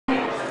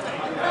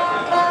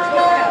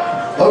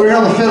Over here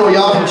on the fiddle,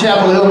 y'all from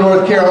Chapel Hill,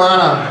 North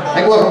Carolina.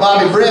 Make welcome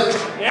Bobby Britt.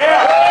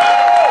 Yeah.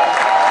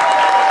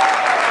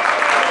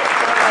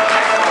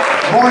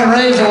 Born and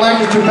raised in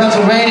Lancaster,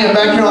 Pennsylvania.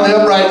 Back here on the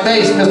upright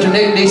bass, Mr.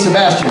 Nick D.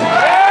 Sebastian.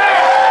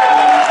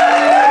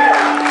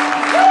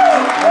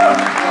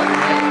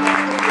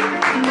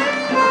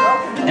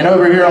 And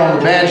over here on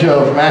the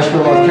banjo from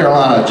Asheville, North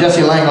Carolina,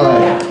 Jesse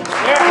Langley.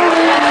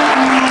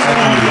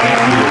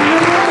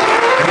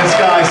 This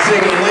guy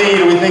singing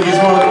lead, we think he's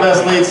one of the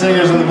best lead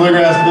singers in the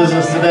bluegrass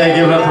business today.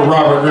 Give it up for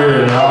Robert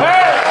Greer.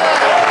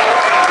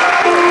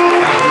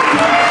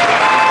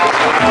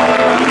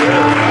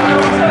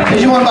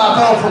 He's one by a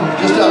fellow from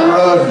just up the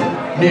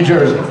road, New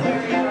Jersey.